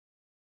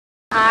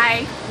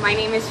Hi, my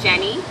name is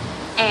Jennie,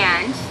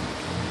 and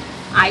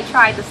I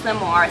tried the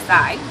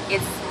SliMor+Acai.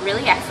 It's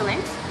really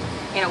excellent.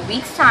 In a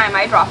week's time,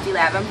 I dropped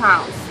 11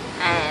 pounds,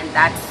 and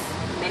that's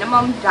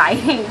minimum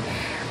dieting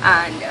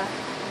and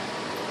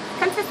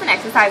consistent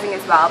exercising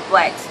as well.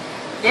 But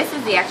this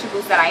is the extra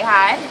boost that I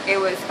had. It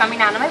was coming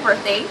down to my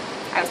birthday.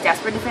 I was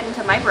desperate to fit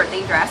into my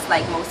birthday dress,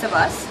 like most of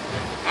us.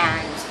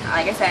 And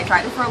like I said, I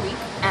tried it for a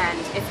week, and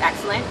it's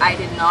excellent. I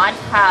did not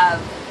have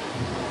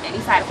any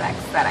side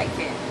effects that I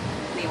can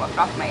name off the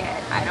top of my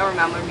head. I don't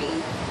remember me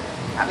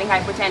having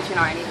hypertension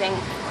or anything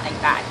like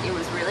that. It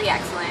was really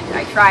excellent.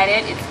 I tried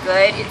it. It's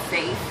good. It's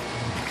safe.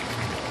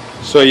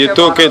 So you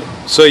took it.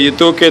 So you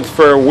took it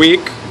for a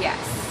week. Yes,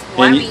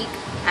 1 week,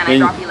 and I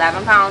dropped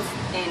 11 pounds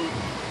in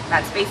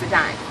that space of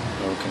time.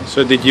 Okay.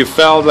 So did you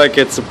felt like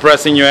it's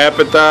suppressing your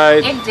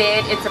appetite? It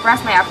did. It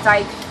suppressed my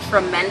appetite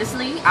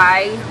tremendously.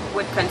 I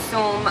would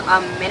consume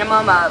a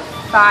minimum of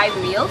 5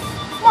 meals,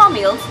 small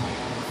meals,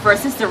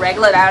 versus the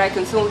regular diet I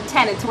consume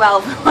 10 and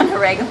 12 on a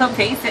regular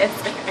basis.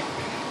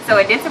 So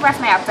it did suppress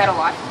my appetite a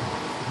lot.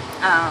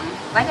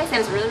 Like I said,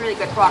 it's a really, really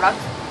good product.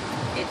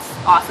 It's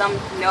awesome.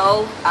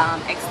 No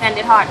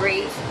extended heart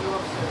rate,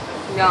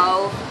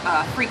 no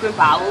frequent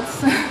bowels.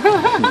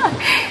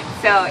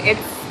 So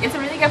it's a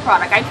really good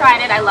product. I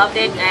tried it, I loved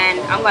it, and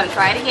I'm going to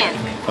try it again.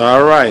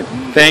 All right.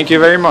 Thank you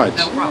very much.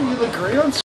 No problem.